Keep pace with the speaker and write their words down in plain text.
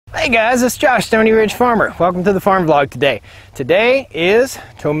Hey guys, it's Josh, Stoney Ridge Farmer. Welcome to the farm vlog today. Today is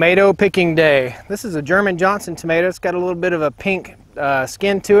tomato picking day. This is a German Johnson tomato. It's got a little bit of a pink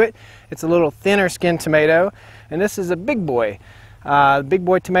skin to it. It's a little thinner skin tomato. And this is a big boy. Big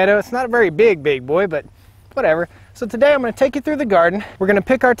boy tomato. It's not a very big boy, but whatever. So today I'm going to take you through the garden. We're going to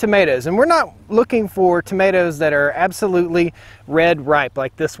pick our tomatoes, and we're not looking for tomatoes that are absolutely red ripe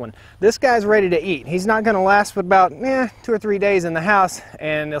like this one. This guy's ready to eat. He's not going to last but about 2 or 3 days in the house,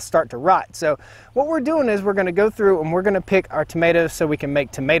 and they'll start to rot. So what we're doing is we're going to go through and we're going to pick our tomatoes so we can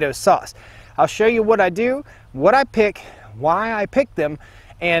make tomato sauce. I'll show you what I do, what I pick, why I pick them,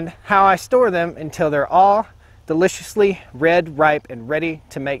 and how I store them until they're all deliciously red, ripe, and ready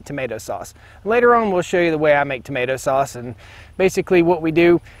to make tomato sauce. Later on we'll show you the way I make tomato sauce, and basically what we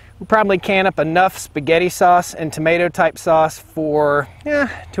do, we probably can up enough spaghetti sauce and tomato type sauce for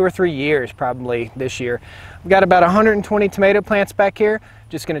 2 or 3 years probably this year. We've got about 120 tomato plants back here.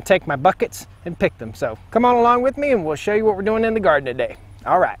 Just going to take my buckets and pick them. So come on along with me and we'll show you what we're doing in the garden today.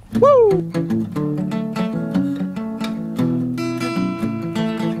 All right. Woo!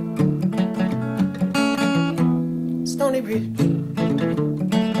 Stoney Ridge,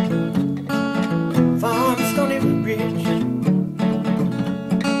 farm Stoney Ridge,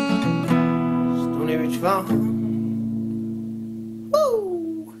 Stoney Ridge farm.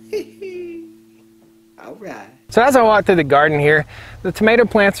 Woo! All right. So as I walk through the garden here, the tomato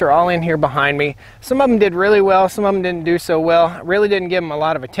plants are all in here behind me. Some of them did really well, some of them didn't do so well. I really didn't give them a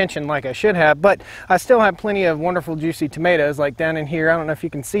lot of attention like I should have, but I still have plenty of wonderful juicy tomatoes like down in here. I don't know if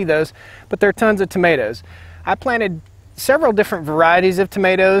you can see those, but there are tons of tomatoes. I planted several different varieties of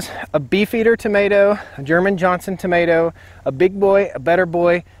tomatoes: a beefeater tomato, a German Johnson tomato, a big boy, a better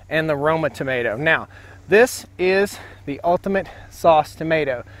boy, and the Roma tomato. Now, this is the ultimate sauce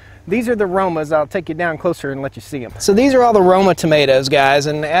tomato. These are the Romas. I'll take you down closer and let you see them. So these are all the Roma tomatoes, guys,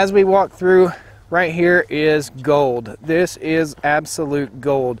 and as we walk through, right here is gold. This is absolute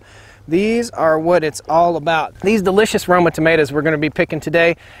gold. These are what it's all about. These delicious Roma tomatoes we're going to be picking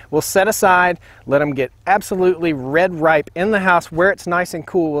today, we'll set aside, let them get absolutely red ripe in the house where it's nice and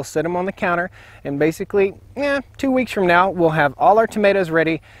cool. We'll set them on the counter, and basically 2 weeks from now we'll have all our tomatoes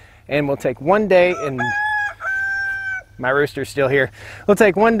ready, and we'll take one day, and my rooster's still here. We'll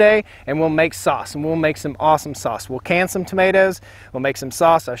take one day and we'll make sauce, and we'll make some awesome sauce. We'll can some tomatoes, we'll make some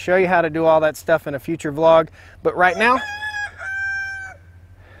sauce. I'll show you how to do all that stuff in a future vlog, but right now,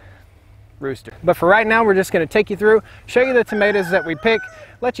 rooster. But for right now, we're just going to take you through, show you the tomatoes that we pick,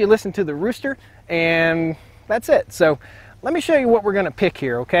 let you listen to the rooster, and that's it. So let me show you what we're going to pick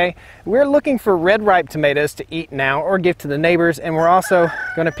here, okay? We're looking for red ripe tomatoes to eat now or give to the neighbors, and we're also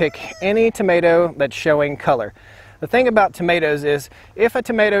going to pick any tomato that's showing color. The thing about tomatoes is, if a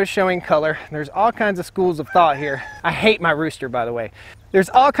tomato is showing color, there's all kinds of schools of thought here. I hate my rooster, by the way. There's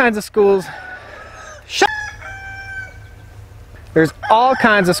all kinds of schools. There's all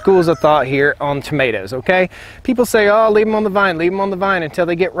kinds of schools of thought here on tomatoes, okay? People say, oh, leave them on the vine until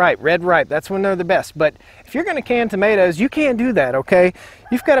they get ripe, red ripe. That's when they're the best. But if you're gonna can tomatoes, you can't do that, okay?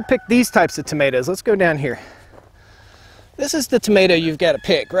 You've got to pick these types of tomatoes. Let's go down here. This is the tomato you've got to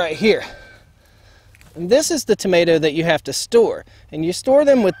pick right here. And this is the tomato that you have to store. And you store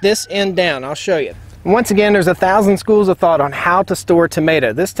them with this end down. I'll show you. Once again, there's 1,000 schools of thought on how to store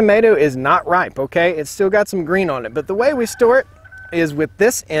tomato. This tomato is not ripe, okay? It's still got some green on it. But the way we store it is with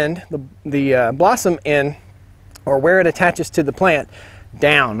this end, the blossom end, or where it attaches to the plant,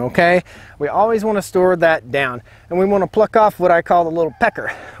 down, okay? We always want to store that down. And we want to pluck off what I call the little pecker.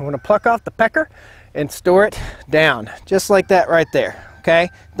 I want to pluck off the pecker and store it down, just like that right there, okay?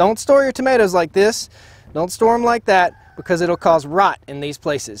 Don't store your tomatoes like this. Don't store them like that, because it'll cause rot in these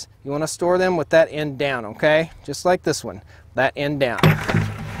places. You want to store them with that end down, okay? Just like this one, that end down.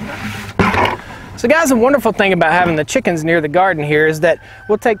 So guys, the wonderful thing about having the chickens near the garden here is that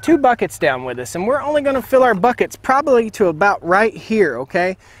we'll take 2 buckets down with us, and we're only going to fill our buckets probably to about right here,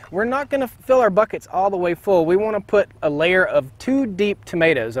 okay? We're not going to fill our buckets all the way full. We want to put a layer of 2 deep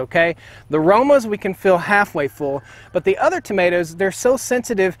tomatoes, okay? The Romas we can fill halfway full, but the other tomatoes, they're so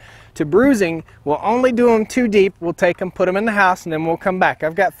sensitive to bruising, we'll only do them 2 deep. We'll take them, put them in the house, and then we'll come back.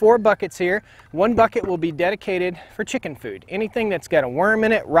 I've got 4 buckets here. 1 bucket will be dedicated for chicken food. Anything that's got a worm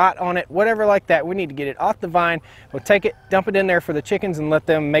in it, rot on it, whatever like that, we need to get it off the vine. We'll take it, dump it in there for the chickens, and let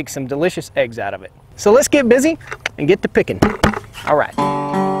them make some delicious eggs out of it. So let's get busy and get to picking. All right.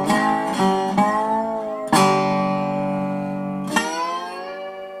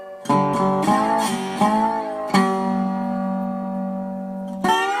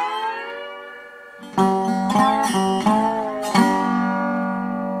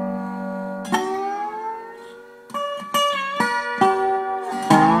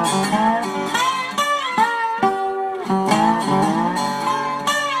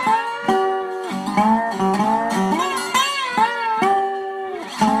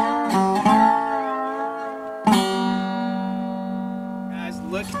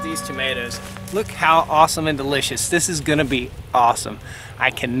 look at these tomatoes. Look how awesome and delicious. This is gonna be awesome. I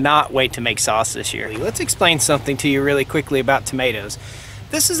cannot wait to make sauce this year. Let's explain something to you really quickly about tomatoes.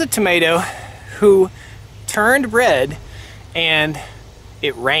 This is a tomato who turned red and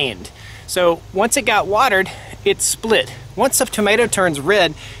it rained. So once it got watered, it split. Once a tomato turns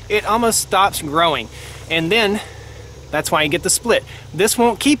red, it almost stops growing. And then that's why you get the split. This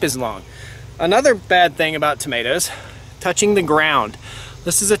won't keep as long. Another bad thing about tomatoes, touching the ground.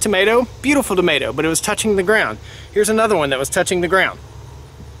 This is a tomato, beautiful tomato, but it was touching the ground. Here's another one that was touching the ground.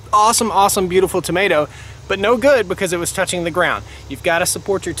 Awesome, awesome, beautiful tomato, but no good because it was touching the ground. You've got to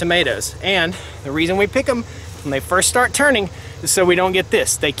support your tomatoes. And the reason we pick them when they first start turning is so we don't get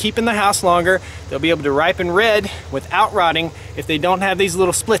this. They keep in the house longer. They'll be able to ripen red without rotting if they don't have these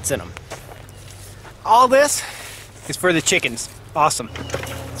little splits in them. All this is for the chickens. Awesome.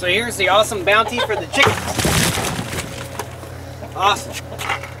 So here's the awesome bounty for the chickens. Awesome.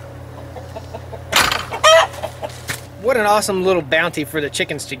 What an awesome little bounty for the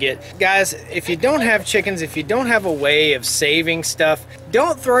chickens to get. Guys, if you don't have chickens, if you don't have a way of saving stuff,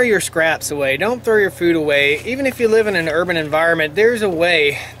 don't throw your scraps away. Don't throw your food away. Even if you live in an urban environment, there's a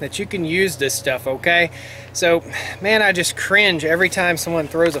way that you can use this stuff, okay? So, man, I just cringe every time someone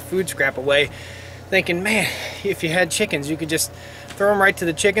throws a food scrap away, thinking, man, if you had chickens, you could just throw them right to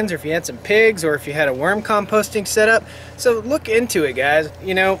the chickens, or if you had some pigs, or if you had a worm composting setup. So look into it, guys.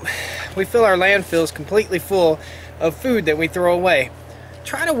 You know, we fill our landfills completely full of food that we throw away.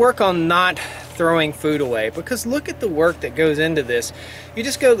 Try to work on not throwing food away, because look at the work that goes into this. You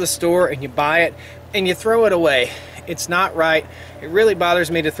just go to the store and you buy it and you throw it away. It's not right. It really bothers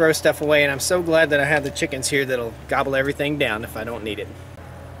me to throw stuff away, and I'm so glad that I have the chickens here that'll gobble everything down if I don't need it.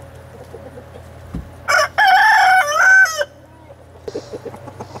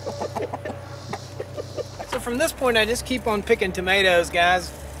 So from this point, I just keep on picking tomatoes,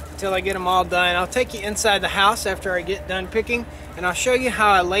 guys, until I get them all done. I'll take you inside the house after I get done picking, and I'll show you how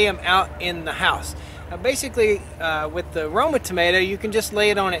I lay them out in the house. Now basically, with the Roma tomato, you can just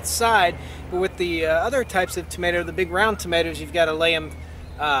lay it on its side, but with the other types of tomato, the big round tomatoes, you've got to lay them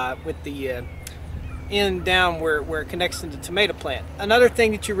with the end down where it connects to the tomato plant. Another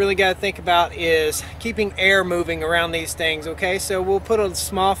thing that you really got to think about is keeping air moving around these things, okay? So we'll put a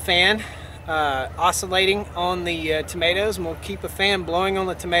small fan oscillating on the tomatoes, and we'll keep a fan blowing on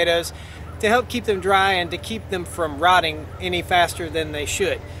the tomatoes to help keep them dry and to keep them from rotting any faster than they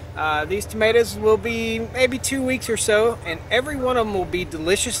should. These tomatoes will be maybe 2 weeks or so, and every one of them will be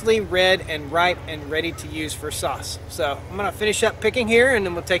deliciously red and ripe and ready to use for sauce. So I'm going to finish up picking here, and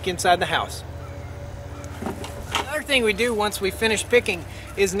then we'll take you inside the house. Another thing we do once we finish picking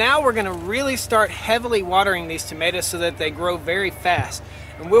is now we're going to really start heavily watering these tomatoes so that they grow very fast.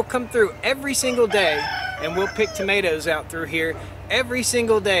 And we'll come through every single day and we'll pick tomatoes out through here every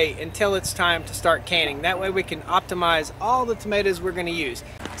single day until it's time to start canning. That way we can optimize all the tomatoes we're going to use.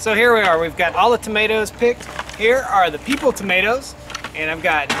 So here we are. We've got all the tomatoes picked. Here are the people tomatoes, and I've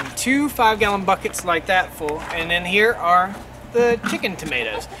got 2 5-gallon buckets like that full, and then here are the chicken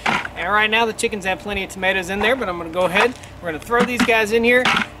tomatoes. And right now the chickens have plenty of tomatoes in there, but I'm going to go ahead, we're going to throw these guys in here,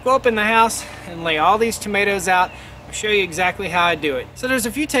 go up in the house and lay all these tomatoes out. I'll show you exactly how I do it. So there's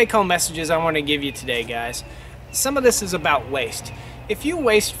a few take-home messages I want to give you today, guys. Some of this is about waste. If you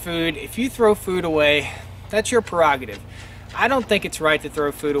waste food, if you throw food away, that's your prerogative. I don't think it's right to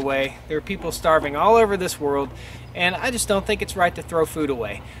throw food away. There are people starving all over this world, and I just don't think it's right to throw food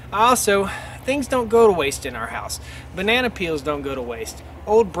away. Also, things don't go to waste in our house. Banana peels don't go to waste.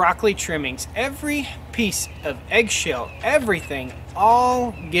 Old broccoli trimmings, every piece of eggshell, everything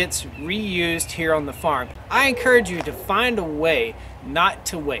all gets reused here on the farm. I encourage you to find a way not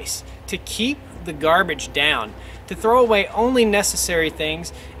to waste, to keep the garbage down, to throw away only necessary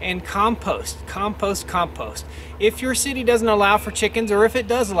things, and compost. If your city doesn't allow for chickens, or if it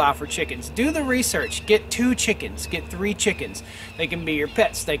does allow for chickens, do the research. Get 2 chickens, get 3 chickens. They can be your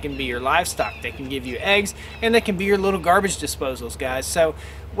pets, they can be your livestock, they can give you eggs, and they can be your little garbage disposals, guys. So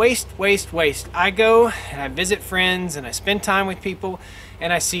waste. I go and I visit friends and I spend time with people,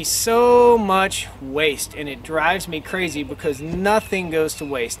 and I see so much waste, and it drives me crazy because nothing goes to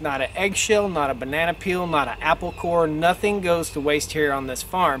waste. Not an eggshell, not a banana peel, not an apple core, nothing goes to waste here on this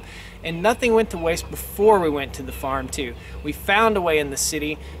farm. And nothing went to waste before we went to the farm too. We found a way in the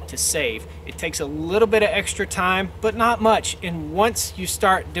city to save. It takes a little bit of extra time, but not much. And once you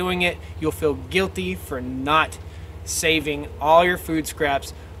start doing it, you'll feel guilty for not saving all your food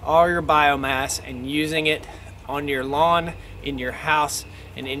scraps, all your biomass, and using it on your lawn, in your house,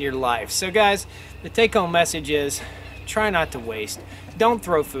 and in your life. So guys, the take-home message is try not to waste. Don't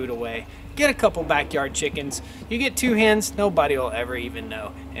throw food away. get a couple backyard chickens. You get 2 hens, nobody will ever even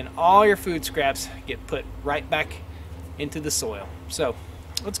know. And all your food scraps get put right back into the soil. So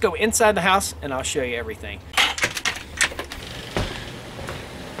let's go inside the house and I'll show you everything.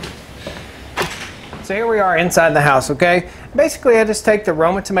 So here we are inside the house, okay? Basically, I just take the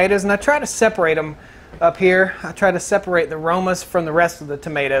Roma tomatoes and I try to separate them up here. I try to separate the Romas from the rest of the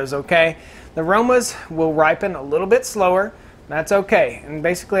tomatoes, okay? The Romas will ripen a little bit slower. That's okay. And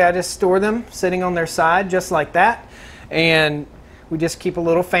basically, I just store them sitting on their side just like that. And we just keep a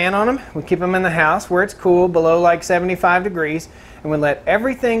little fan on them. We keep them in the house where it's cool, below like 75 degrees. And we let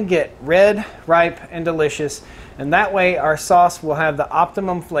everything get red, ripe, and delicious. And that way, our sauce will have the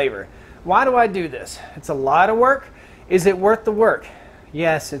optimum flavor. Why do I do this? It's a lot of work. Is it worth the work?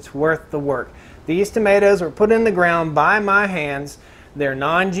 Yes, it's worth the work. These tomatoes were put in the ground by my hands. They're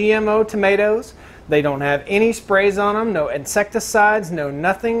non-GMO tomatoes. They don't have any sprays on them, no insecticides, no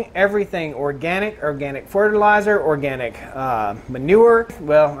nothing. Everything organic fertilizer, organic manure.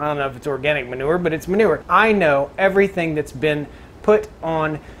 Well, I don't know if it's organic manure, but it's manure. I know everything that's been put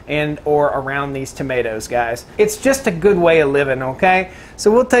on and or around these tomatoes, guys. It's just a good way of living, okay?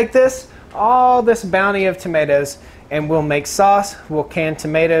 So we'll take this, all this bounty of tomatoes, and we'll make sauce, we'll can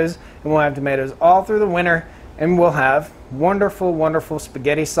tomatoes, and we'll have tomatoes all through the winter, and we'll have wonderful, wonderful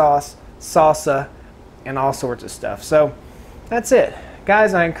spaghetti sauce, salsa, and all sorts of stuff. So that's it.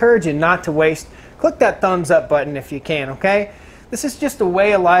 Guys, I encourage you not to waste. Click that thumbs up button if you can, okay? This is just a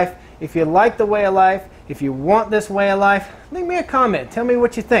way of life. If you like the way of life, if you want this way of life, leave me a comment. Tell me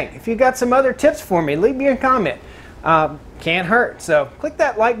what you think. If you got some other tips for me, leave me a comment. Can't hurt. So click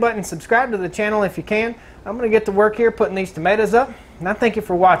that like button, subscribe to the channel if you can. I'm going to get to work here putting these tomatoes up. And I thank you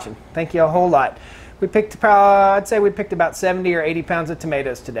for watching. Thank you a whole lot. We picked, I'd say we picked about 70 or 80 pounds of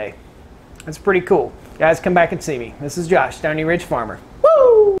tomatoes today. That's pretty cool. Guys, come back and see me. This is Josh, Stoney Ridge Farmer.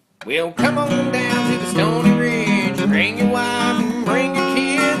 Woo! Well, come on down to the Stoney Ridge. Bring your wife and bring your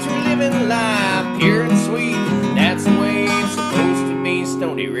kids. We're living life pure and sweet. That's the way it's supposed to be,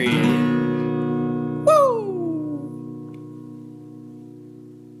 Stoney Ridge.